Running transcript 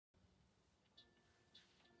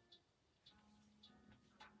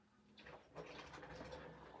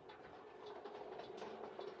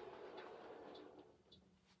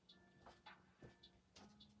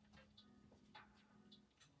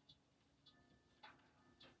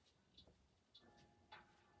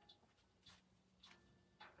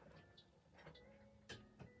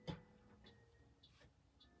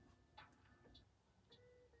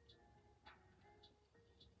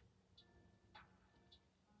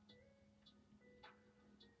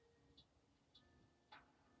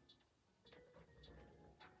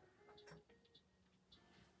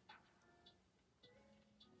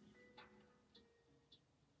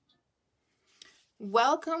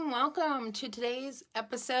Welcome, welcome to today's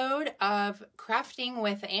episode of Crafting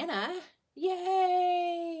with Anna.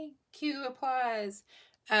 Yay! Cue applause.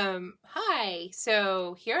 Hi.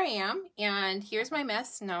 So here I am, and here's my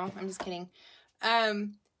mess. No, I'm just kidding.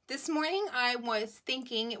 This morning I was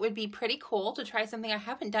thinking it would be pretty cool to try something I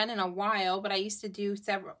haven't done in a while, but I used to do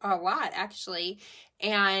a lot actually,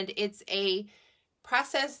 and it's a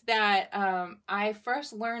process that I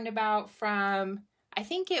first learned about from, I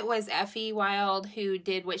think it was Effy Wild, who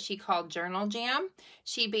did what she called Journal Jam.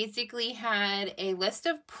 She basically had a list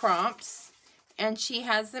of prompts and she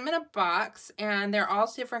has them in a box, and they're all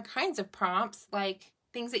different kinds of prompts, like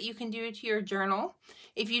things that you can do to your journal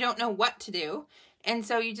if you don't know what to do. And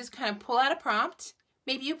so you just kind of pull out a prompt.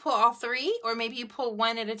 Maybe you pull all three, or maybe you pull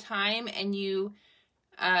one at a time and you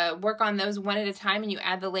work on those one at a time, and you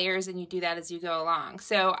add the layers and you do that as you go along.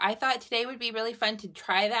 So I thought today would be really fun to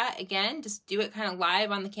try that again, just do it kind of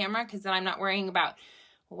live on the camera, because then I'm not worrying about,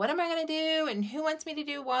 well, what am I going to do and who wants me to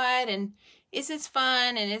do what, and is this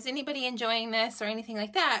fun, and is anybody enjoying this, or anything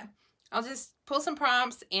like that. I'll just pull some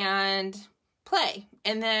prompts and play.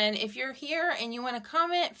 And then if you're here and you want to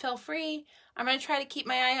comment, feel free. I'm going to try to keep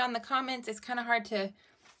my eye on the comments. It's kind of hard to,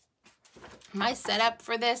 my setup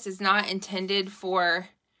for this is not intended for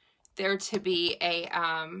there to be a,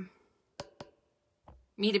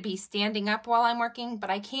 me to be standing up while I'm working, but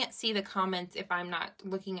I can't see the comments if I'm not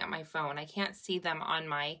looking at my phone. I can't see them on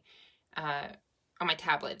my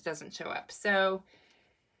tablet. It doesn't show up. So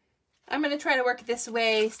I'm going to try to work this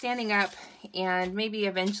way, standing up, and maybe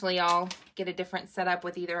eventually I'll get a different setup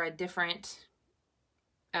with either a different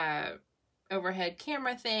overhead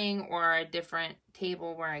camera thing or a different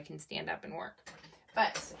table where I can stand up and work.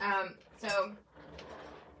 But so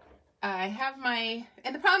I have my,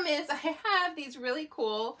 and the problem is I have these really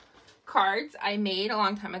cool cards I made a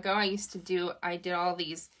long time ago. I did all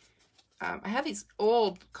these, I have these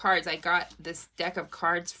old cards. I got this deck of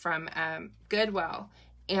cards from Goodwill,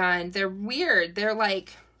 and they're weird. They're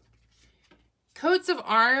like coats of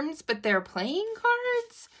arms, but they're playing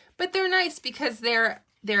cards, but they're nice because they're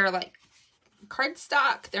like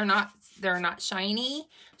cardstock. They're not shiny,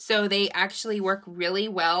 so they actually work really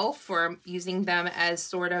well for using them as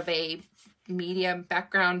sort of a media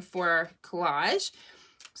background for collage.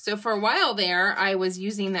 So for a while there, I was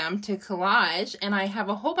using them to collage, and I have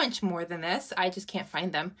a whole bunch more than this. I just can't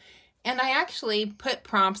find them. And I actually put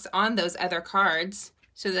prompts on those other cards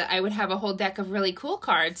so that I would have a whole deck of really cool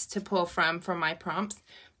cards to pull from for my prompts.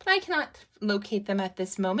 But I cannot locate them at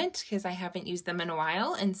this moment because I haven't used them in a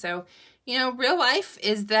while. And so, you know, real life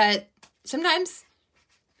is that sometimes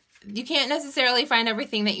you can't necessarily find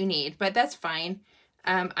everything that you need, but that's fine.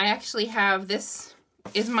 I actually have, this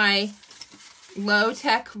is my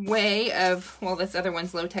low-tech way of, well, this other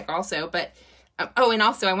one's low-tech also, but, oh, and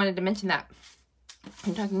also I wanted to mention that,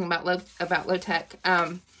 I'm talking about low-tech.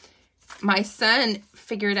 My son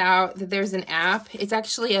figured out that there's an app. It's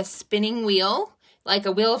actually a spinning wheel, like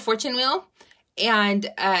a Wheel of Fortune wheel. And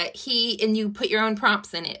you put your own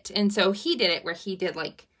prompts in it. And so he did it where he did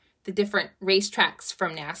like the different racetracks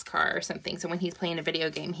from NASCAR or something. So when he's playing a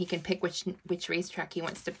video game, he can pick which racetrack he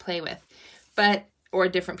wants to play with, or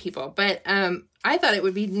different people. But I thought it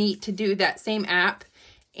would be neat to do that same app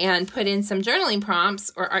and put in some journaling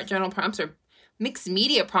prompts or art journal prompts or mixed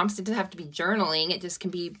media prompts. It doesn't have to be journaling. It just can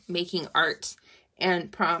be making art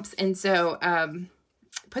and prompts. And so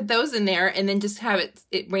put those in there, and then just have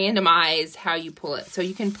it randomize how you pull it. So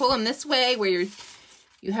you can pull them this way where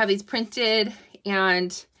you have these printed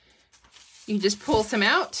and you just pull some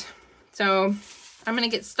out. So I'm going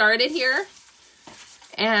to get started here,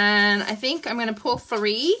 and I think I'm going to pull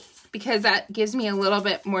 3 because that gives me a little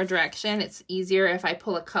bit more direction. It's easier if I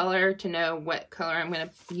pull a color to know what color I'm going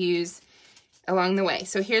to use along the way.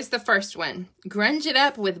 So here's the first one. Grunge it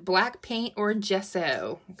up with black paint or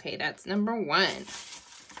gesso. Okay, that's number 1.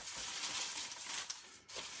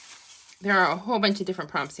 There are a whole bunch of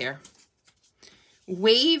different prompts here.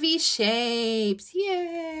 Wavy shapes.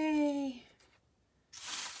 Yay.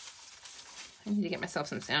 I need to get myself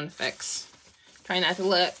some sound effects. Try not to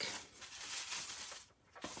look.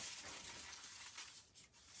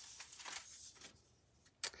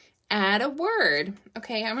 Add a word.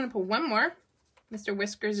 Okay, I'm going to pull one more. Mr.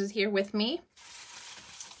 Whiskers is here with me.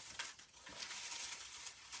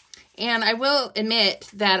 And I will admit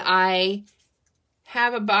that I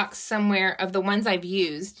have a box somewhere of the ones I've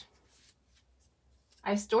used.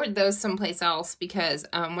 I stored those someplace else because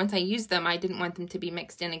once I used them, I didn't want them to be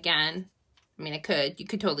mixed in again. I mean, you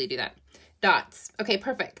could totally do that. Dots. Okay,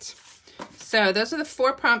 perfect. So those are the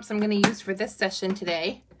 4 prompts I'm going to use for this session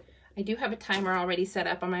today. I do have a timer already set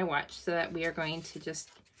up on my watch so that we are going to just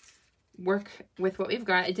work with what we've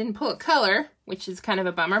got. It didn't pull a color, which is kind of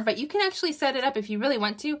a bummer, but you can actually set it up if you really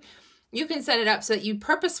want to. You can set it up so that you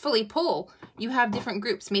purposefully pull. You have different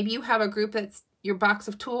groups. Maybe you have a group that's your box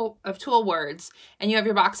of tool words, and you have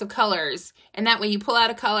your box of colors, and that way you pull out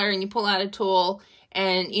a color and you pull out a tool,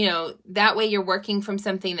 and you know, that way you're working from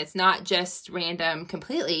something that's not just random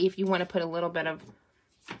completely. If you want to put a little bit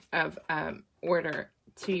of order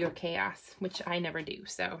to your chaos, which I never do.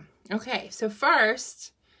 So okay, so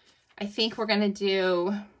first I think we're gonna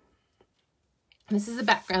do, this is a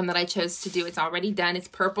background that I chose to do. It's already done. It's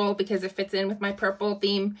purple because it fits in with my purple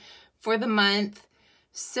theme for the month.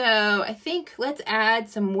 So I think let's add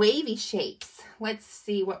some wavy shapes. Let's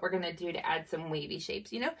see what we're going to do to add some wavy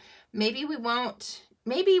shapes. You know, maybe we won't,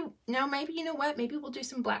 maybe, no, maybe, you know what? Maybe we'll do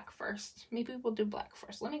some black first. Maybe we'll do black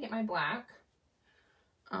first. Let me get my black.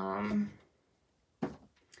 Hey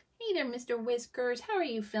there, Mr. Whiskers. How are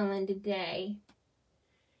you feeling today?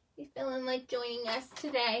 You feeling like joining us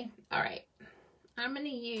today? All right. I'm going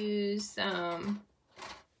to use some,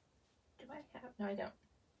 do I have, no, I don't.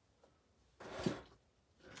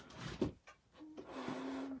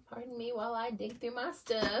 Pardon me while I dig through my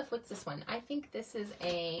stuff. What's this one? I think this is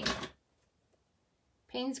a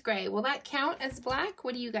Payne's Gray. Will that count as black?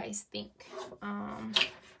 What do you guys think? I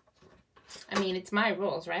mean, it's my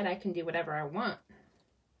rules, right? I can do whatever I want.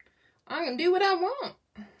 I can do what I want.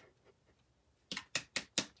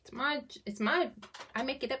 It's my, I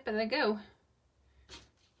make it up as I go.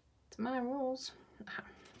 It's my rules.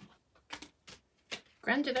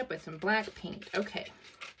 Grunge it up with some black paint. Okay.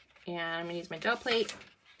 And I'm going to use my gel plate.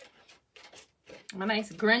 My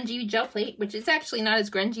nice grungy gel plate, which is actually not as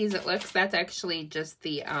grungy as it looks. That's actually just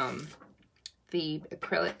the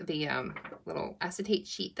acrylic, the little acetate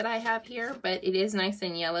sheet that I have here, but it is nice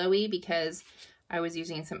and yellowy because I was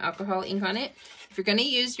using some alcohol ink on it. If you're going to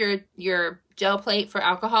use your gel plate for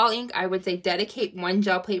alcohol ink, I would say dedicate one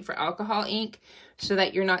gel plate for alcohol ink so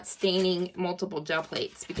that you're not staining multiple gel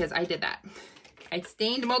plates, because I did that. I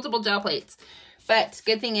stained multiple gel plates, but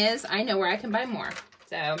good thing is I know where I can buy more.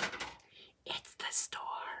 So it's the store.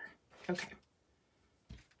 Okay.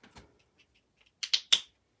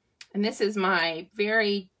 And this is my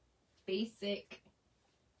very basic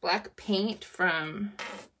black paint from,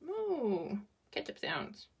 ooh, ketchup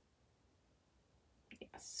sounds.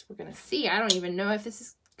 Yes, we're going to see. I don't even know if this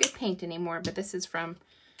is good paint anymore, but this is from,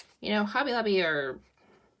 you know, Hobby Lobby, or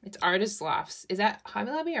it's Artist Lofts. Is that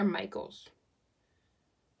Hobby Lobby or Michael's?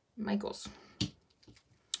 Michael's.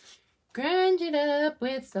 Grunge it up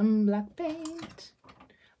with some black paint.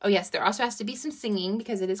 Oh yes, there also has to be some singing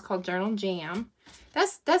because it is called Journal Jam.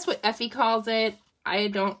 That's what Effy calls it. I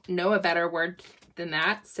don't know a better word than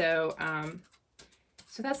that, so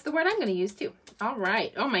so that's the word I'm going to use too. All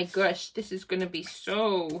right. Oh my gosh, this is going to be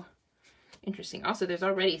so interesting. Also, there's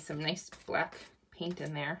already some nice black paint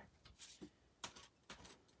in there.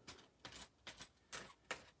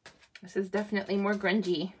 This is definitely more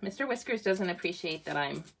grungy. Mr. Whiskers doesn't appreciate that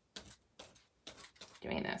I'm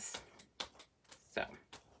doing this. So.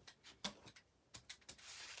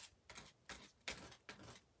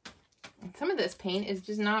 And some of this paint is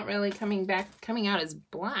just not really coming out as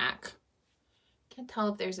black. Can't tell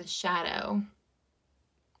if there's a shadow.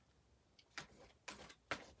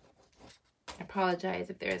 I apologize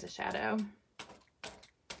if there is a shadow.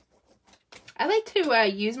 I like to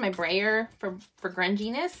use my brayer for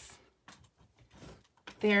grunginess.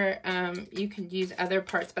 There, you could use other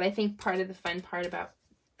parts, but I think part of the fun part about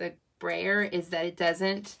the brayer is that it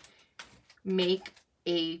doesn't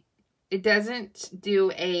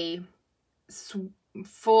do a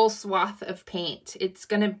full swath of paint. It's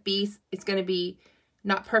gonna be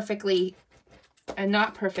not perfect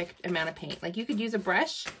amount of paint. Like you could use a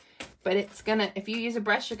brush, but if you use a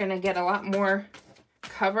brush, you're gonna get a lot more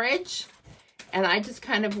coverage. And I just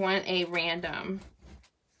kind of want a random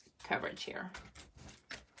coverage here.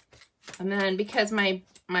 And then because my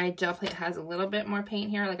gel plate has a little bit more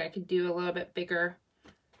paint here, like I could do a little bit bigger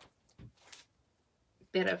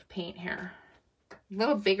bit of paint here. A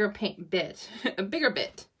little bigger paint bit. A bigger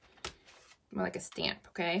bit. More like a stamp,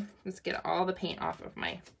 okay? Let's get all the paint off of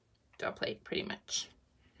my gel plate, pretty much.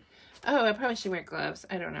 Oh, I probably should wear gloves.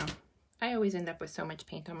 I don't know. I always end up with so much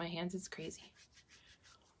paint on my hands. It's crazy.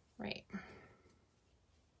 Right.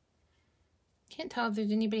 Can't tell if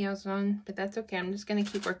there's anybody else on, but that's okay. I'm just going to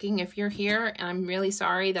keep working. If you're here, I'm really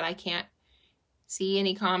sorry that I can't see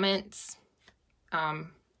any comments. I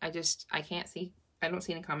can't see. I don't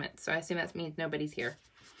see any comments, so I assume that means nobody's here.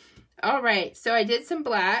 All right, so I did some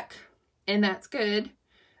black, and that's good.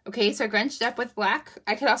 Okay, so I grunged up with black.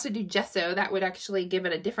 I could also do gesso. That would actually give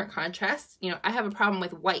it a different contrast. You know, I have a problem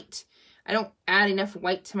with white. I don't add enough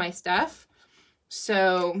white to my stuff.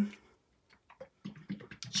 So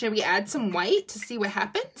should we add some white to see what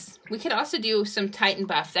happens? We could also do some Tighten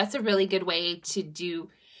Buff. That's a really good way to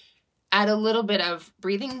add a little bit of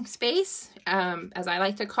breathing space, as I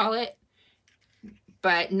like to call it,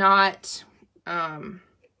 but not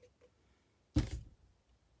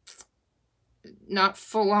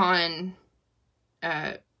full on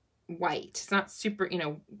white. It's not super, you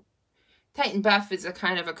know, Tighten Buff is a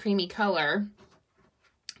kind of a creamy color.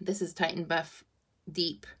 This is Tighten Buff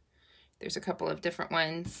Deep. There's a couple of different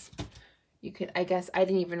ones. You could, I guess, I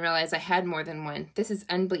didn't even realize I had more than one. This is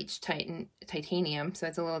unbleached titanium, so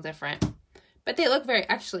it's a little different. But they look very,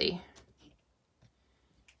 actually,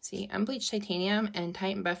 see, unbleached titanium and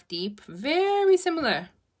Tighten Buff Deep, very similar,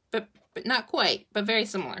 but not quite, but very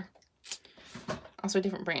similar. Also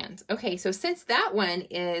different brands. Okay, so since that one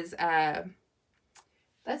is,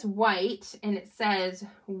 that's white, and it says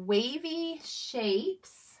Wavy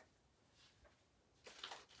Shapes.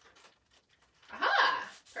 Ah,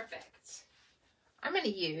 perfect. I'm going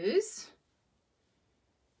to use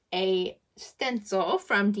a stencil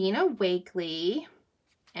from Dina Wakley,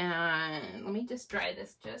 and let me just dry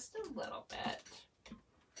this just a little bit.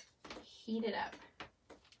 Heat it up.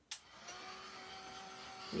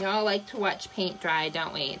 We all like to watch paint dry,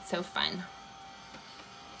 don't we? It's so fun.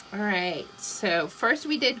 All right, so first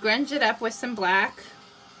we did grunge it up with some black.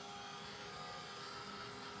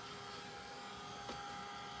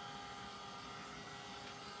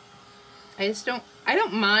 I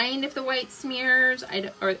don't mind if the white smears,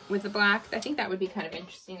 or with the black. I think that would be kind of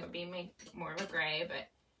interesting. It would be make more of a gray,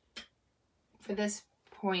 but for this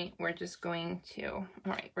point, we're just going to, all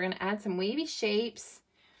right, we're going to add some wavy shapes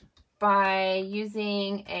by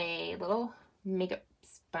using a little makeup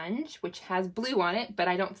sponge, which has blue on it, but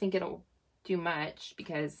I don't think it'll do much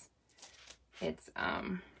because it's,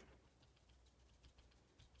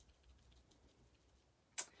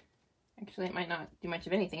 actually, it might not do much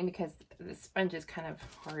of anything because the sponge is kind of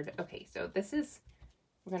hard. Okay, so this is,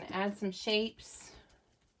 we're going to add some shapes.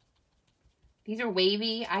 These are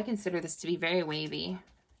wavy. I consider this to be very wavy.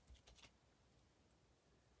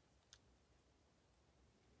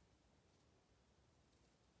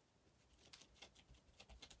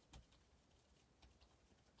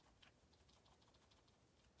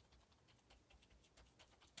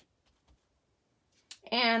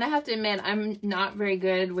 And I have to admit, I'm not very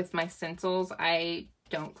good with my stencils. I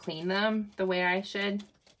don't clean them the way I should,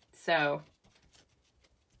 so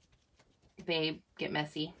they get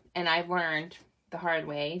messy. And I've learned the hard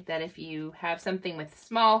way that if you have something with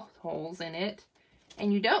small holes in it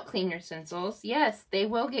and you don't clean your stencils, yes, they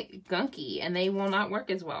will get gunky and they will not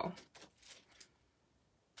work as well.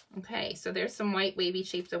 Okay, so there's some white wavy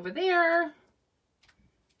shapes over there.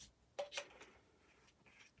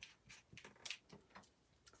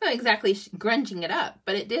 Not exactly grunging it up,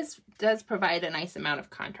 but it does provide a nice amount of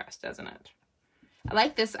contrast, doesn't it? I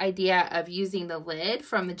like this idea of using the lid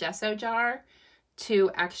from the gesso jar to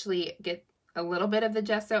actually get a little bit of the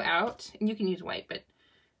gesso out. And you can use white, but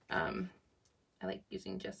I like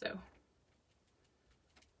using gesso.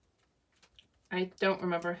 I don't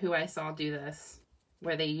remember who I saw do this,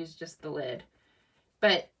 where they use just the lid.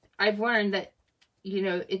 But I've learned that, you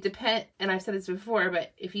know, it depends, and I've said this before,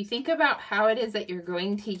 but if you think about how it is that you're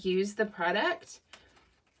going to use the product,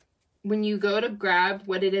 when you go to grab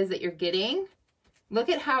what it is that you're getting, look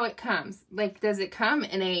at how it comes. Like, does it come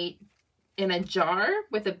in a jar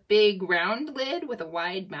with a big round lid with a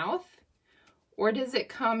wide mouth? Or does it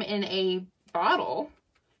come in a bottle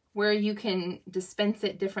where you can dispense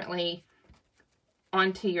it differently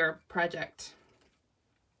onto your project?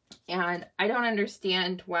 And I don't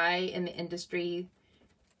understand why in the industry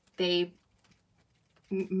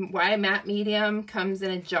why matte medium comes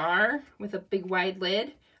in a jar with a big wide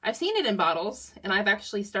lid. I've seen it in bottles, and I've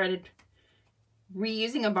actually started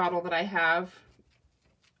reusing a bottle that I have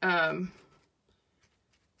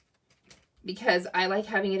because I like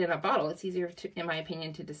having it in a bottle. It's easier to, in my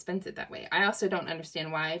opinion, to dispense it that way. I also don't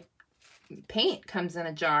understand why paint comes in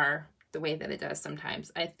a jar the way that it does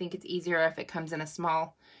sometimes. I think it's easier if it comes in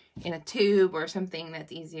a tube or something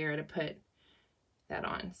that's easier to put that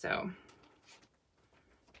on. So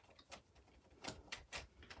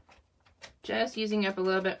just using up a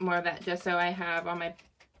little bit more of that gesso I have on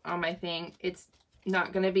my thing. It's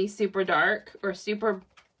not going to be super dark or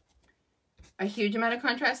a huge amount of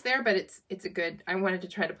contrast there, but it's a good, I wanted to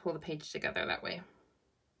try to pull the page together that way.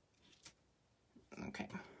 Okay.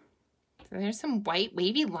 So there's some white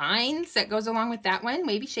wavy lines that goes along with that one,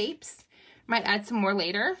 wavy shapes. Might add some more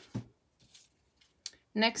later.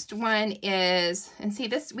 Next one is, and see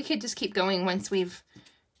this, we could just keep going once we've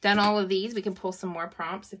done all of these. We can pull some more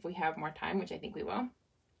prompts if we have more time, which I think we will.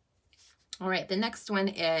 All right, the next one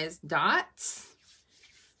is dots.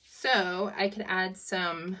 So I could add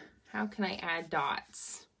some, how can I add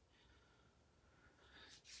dots?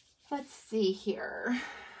 Let's see here.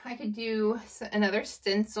 I could do another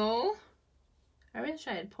stencil. I wish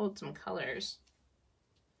I had pulled some colors.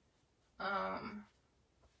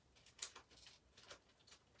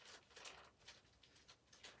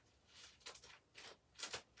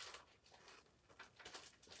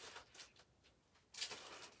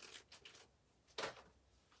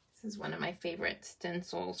 This is one of my favorite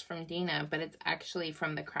stencils from Dina, but it's actually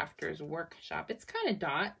from the Crafter's Workshop. It's kind of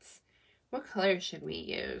dots. What color should we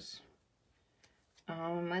use?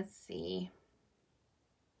 Let's see.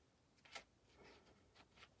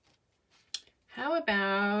 How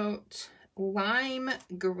about lime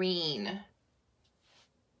green?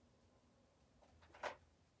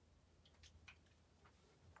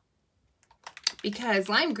 Because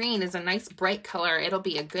lime green is a nice bright color. It'll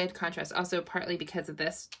be a good contrast. Also, partly because of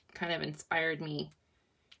this kind of inspired me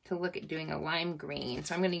to look at doing a lime green.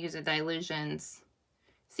 So I'm going to use a Dilutions.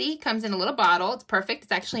 See, it comes in a little bottle. It's perfect.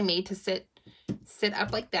 It's actually made to sit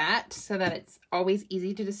up like that so that it's always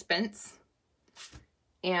easy to dispense.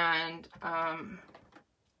 And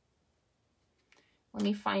let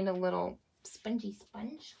me find a little spongy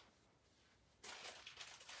sponge.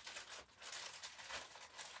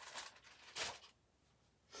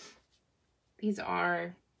 These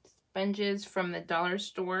are sponges from the dollar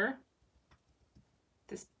store.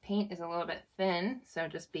 This paint is a little bit thin, so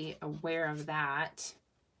just be aware of that.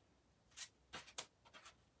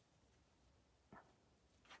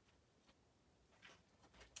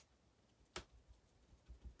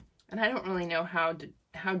 And I don't really know how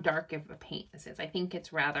dark of a paint this is. I think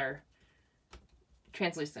it's rather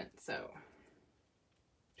translucent, so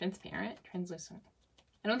transparent, translucent.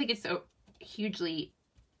 I don't think it's so hugely,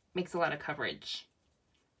 makes a lot of coverage.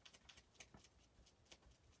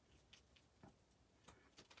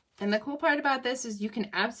 And the cool part about this is you can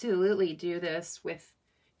absolutely do this with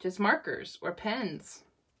just markers or pens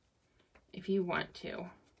if you want to.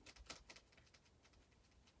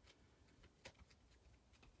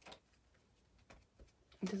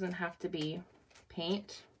 It doesn't have to be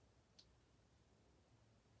paint.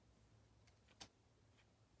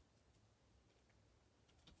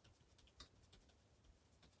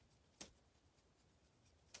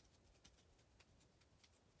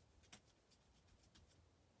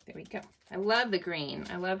 There we go. I love the green.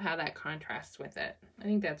 I love how that contrasts with it. I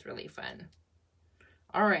think that's really fun.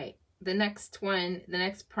 All right, the next one, the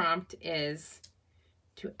next prompt is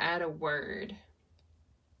to add a word.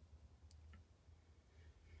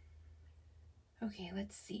 Okay,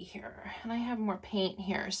 let's see here. And I have more paint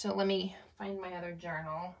here, so let me find my other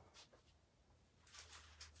journal.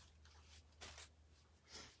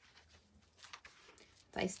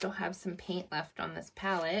 I still have some paint left on this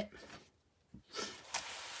palette.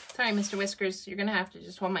 Sorry, Mr. Whiskers, you're gonna have to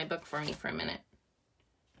just hold my book for me for a minute.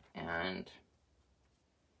 And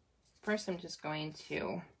first I'm just going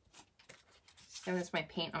to give this my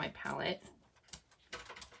paint on my palette.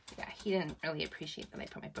 Yeah, he didn't really appreciate that I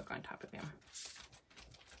put my book on top of him.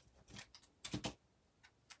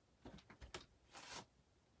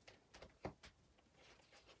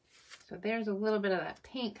 So there's a little bit of that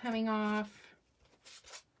paint coming off,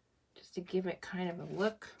 just to give it kind of a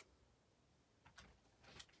look.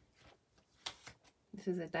 This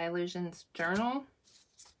is a Dilutions journal.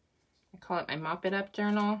 I call it my Mop It Up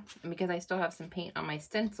journal. And because I still have some paint on my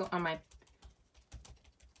stencil, on my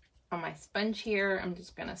sponge here, I'm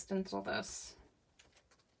just gonna stencil this.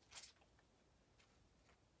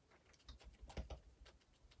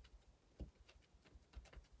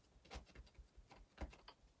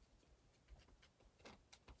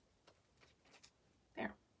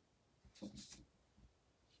 There.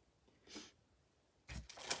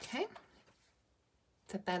 Okay.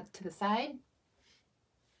 Set that to the side.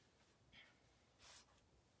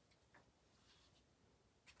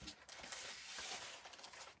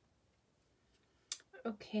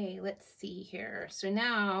 Okay, let's see here. So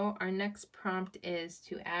now our next prompt is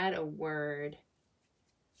to add a word.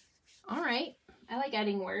 All right, I like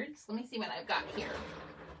adding words. Let me see what I've got here.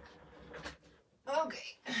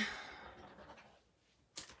 Okay.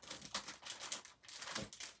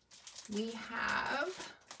 We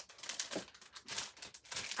have,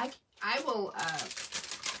 I will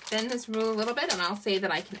bend this rule a little bit, and I'll say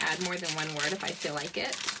that I can add more than one word if I feel like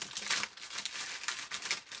it.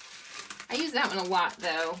 I use that one a lot,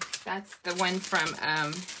 though. That's the one from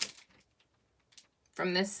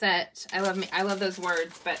this set. I love those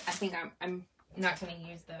words, but I think I'm not going to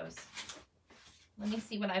use those. Let me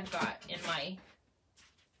see what I've got in my...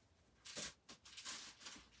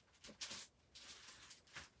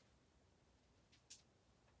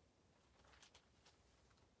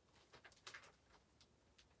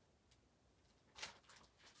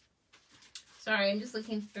 Sorry, I'm just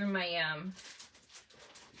looking through my,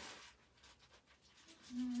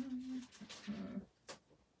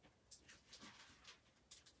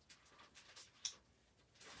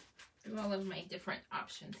 through all of my different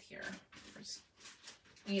options here.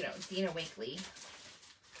 You know, Dina Wakely.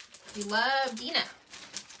 We love Dina.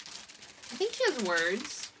 I think she has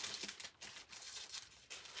words.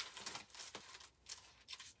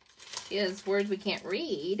 She has words we can't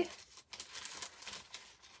read.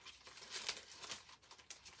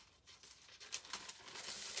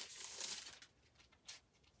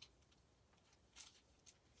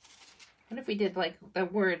 What if we did like the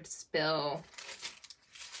word spill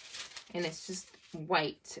and it's just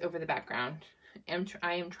white over the background? I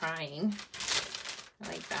am trying. I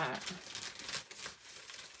like that.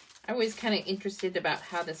 I'm always kind of interested about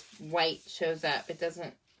how this white shows up. It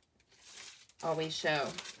doesn't always show.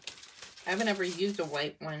 I haven't ever used a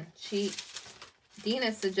white one.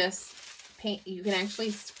 Dina suggests paint. You can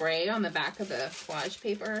actually spray on the back of the collage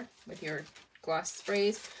paper with your gloss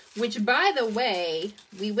sprays, which, by the way,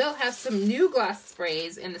 we will have some new gloss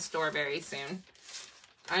sprays in the store very soon.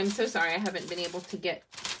 I'm so sorry I haven't been able to get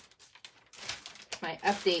my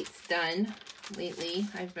updates done lately.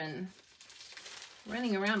 I've been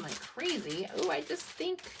running around like crazy. Oh, I just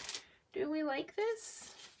think, do we like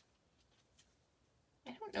this?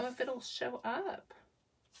 I don't know if it'll show up.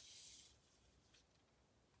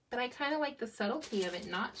 But I kind of like the subtlety of it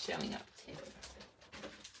not showing up too.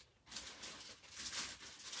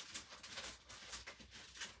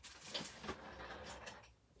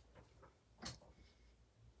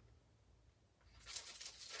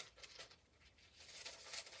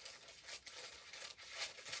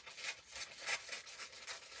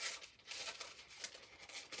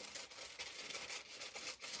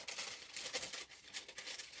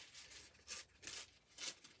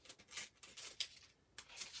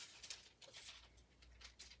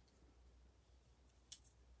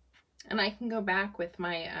 And I can go back with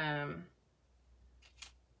my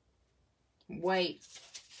white,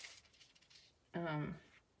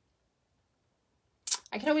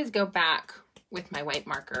 I can always go back with my white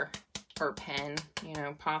marker or pen, you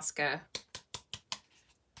know, Posca,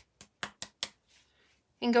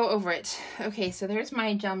 and go over it. Okay, so there's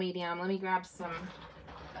my gel medium. Let me grab some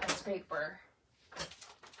scraper.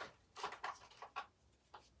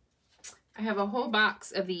 I have a whole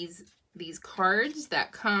box of these cards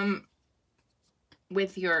that come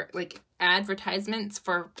with your like advertisements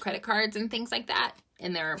for credit cards and things like that,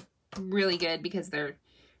 and they're really good because they're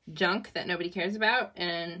junk that nobody cares about,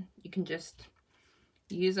 and you can just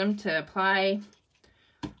use them to apply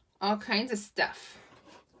all kinds of stuff.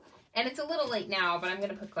 And it's a little late now, but I'm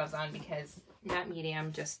gonna put gloves on because matte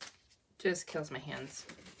medium just kills my hands.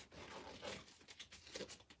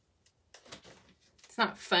 It's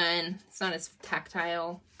not fun, it's not as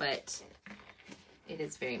tactile, but it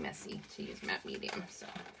is very messy to use matte medium, so.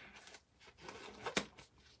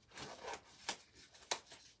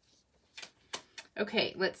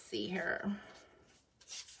 Okay, let's see here.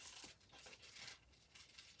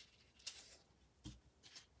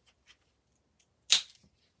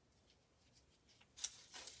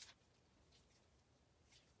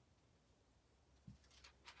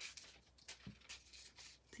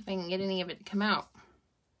 See if I can get any of it to come out.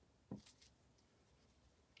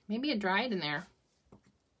 Maybe it dried in there.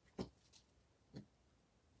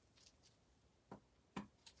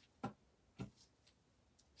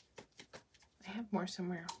 I have more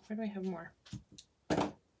somewhere. Where do I have more?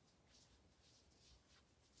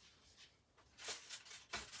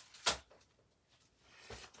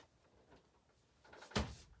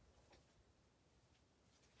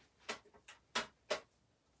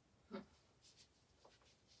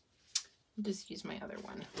 I'll just use my other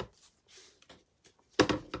one.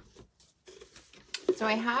 So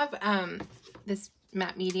I have this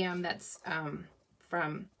matte medium that's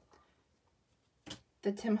from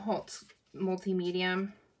the Tim Holtz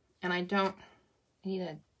multi-medium, and I need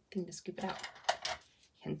a thing to scoop it out.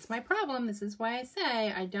 Hence my problem. This is why I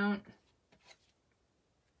say I don't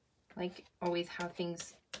like always how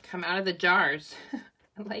things come out of the jars.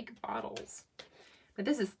 I like bottles. But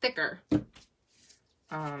this is thicker.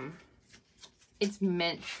 It's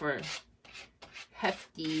meant for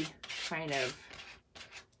hefty kind of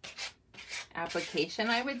application,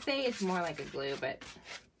 I would say. It's more like a glue, but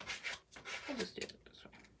I'll just do it this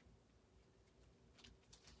way.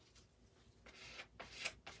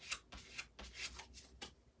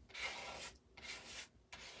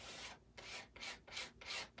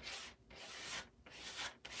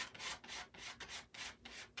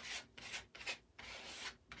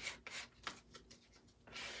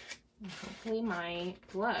 hopefully my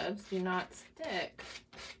gloves do not stick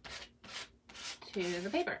to the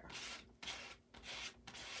paper.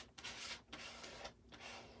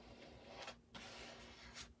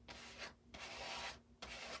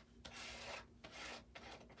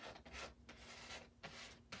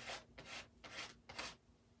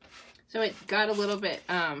 So it got a little bit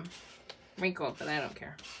wrinkled, but I don't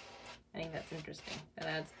care. I think that's interesting. That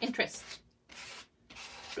adds interest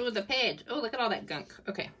to the page. Oh, look at all that gunk.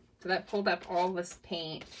 Okay, so that pulled up all this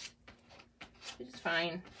paint, which is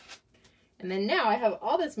fine. And then now I have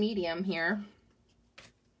all this medium here.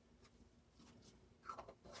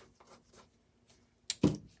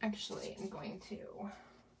 Actually, I'm going to...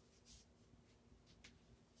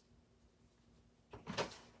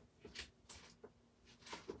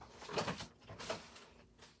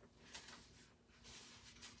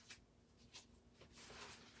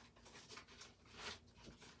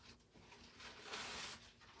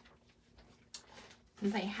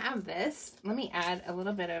 Since I have this, let me add a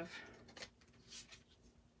little bit of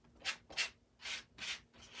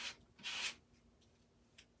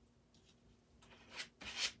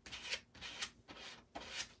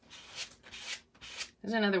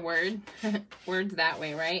there's another word. Words that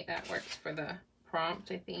way, right? That works for the prompt,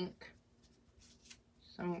 I think.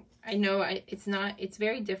 So I know it's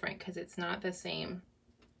very different because it's not the same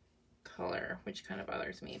color, which kind of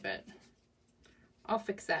bothers me, but I'll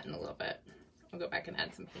fix that in a little bit. I'll go back and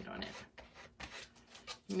add some paint on it.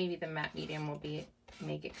 Maybe the matte medium will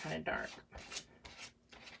make it kind of dark.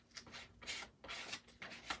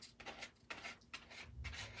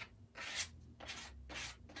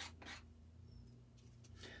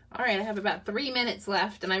 All right, I have about 3 minutes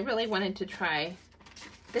left, and I really wanted to try.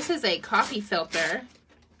 This is a coffee filter.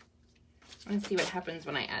 Let's see what happens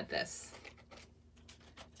when I add this.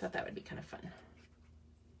 I thought that would be kind of fun.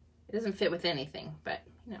 It doesn't fit with anything, but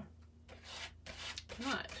you know.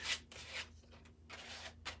 Not.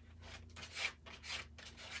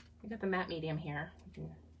 We got the matte medium here.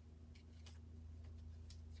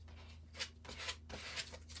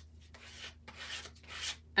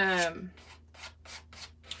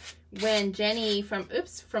 When Jenny from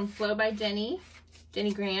Flow by Jenny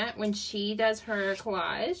Grant, when she does her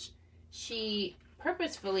collage, she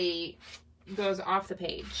purposefully goes off the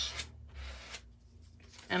page.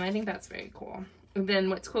 And I think that's very cool. And then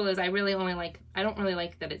what's cool is I don't really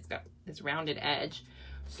like that it's got this rounded edge.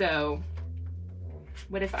 So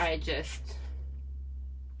what if I just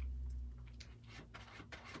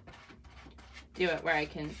do it where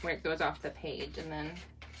it goes off the page, and then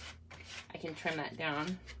I can trim that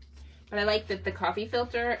down. But I like that the coffee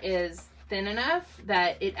filter is thin enough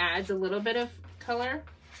that it adds a little bit of color,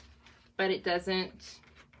 but it doesn't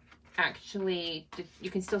actually, you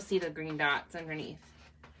can still see the green dots underneath.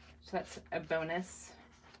 So that's a bonus.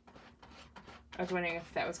 I was wondering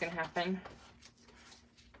if that was going to happen.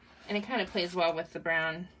 And it kind of plays well with the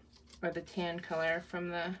brown or the tan color from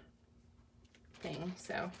the thing,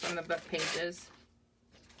 so from the book pages.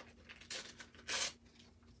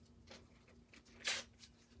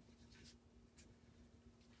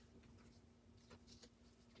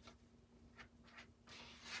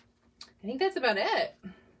 I think that's about it.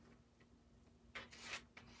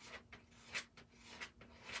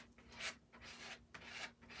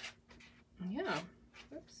 Yeah.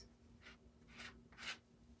 Oops.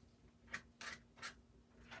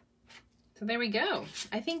 So there we go.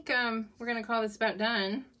 I think we're going to call this about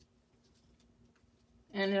done.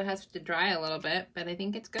 And it has to dry a little bit, but I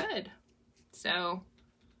think it's good. So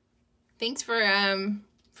thanks for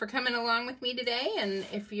coming along with me today. And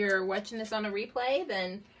if you're watching this on a replay,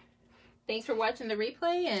 then thanks for watching the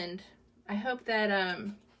replay. And I hope that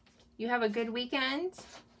you have a good weekend,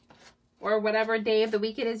 or whatever day of the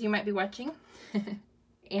week it is you might be watching.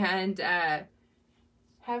 And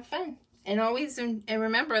have fun. And always and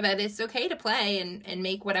remember that it's okay to play and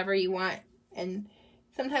make whatever you want. And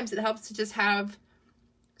sometimes it helps to just have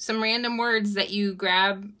some random words that you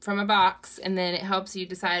grab from a box, and then it helps you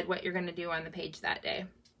decide what you're going to do on the page that day.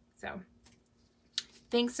 So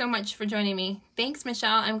thanks so much for joining me. Thanks,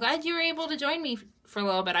 Michelle. I'm glad you were able to join me for a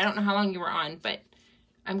little bit. I don't know how long you were on, but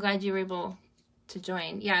I'm glad you were able to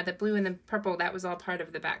join. Yeah, the blue and the purple, that was all part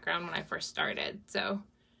of the background when I first started. So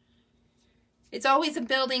it's always a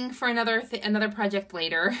building for another project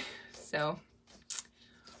later. So,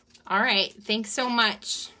 all right. Thanks so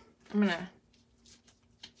much. Oops,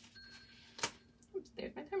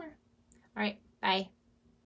 there's my timer. All right. Bye.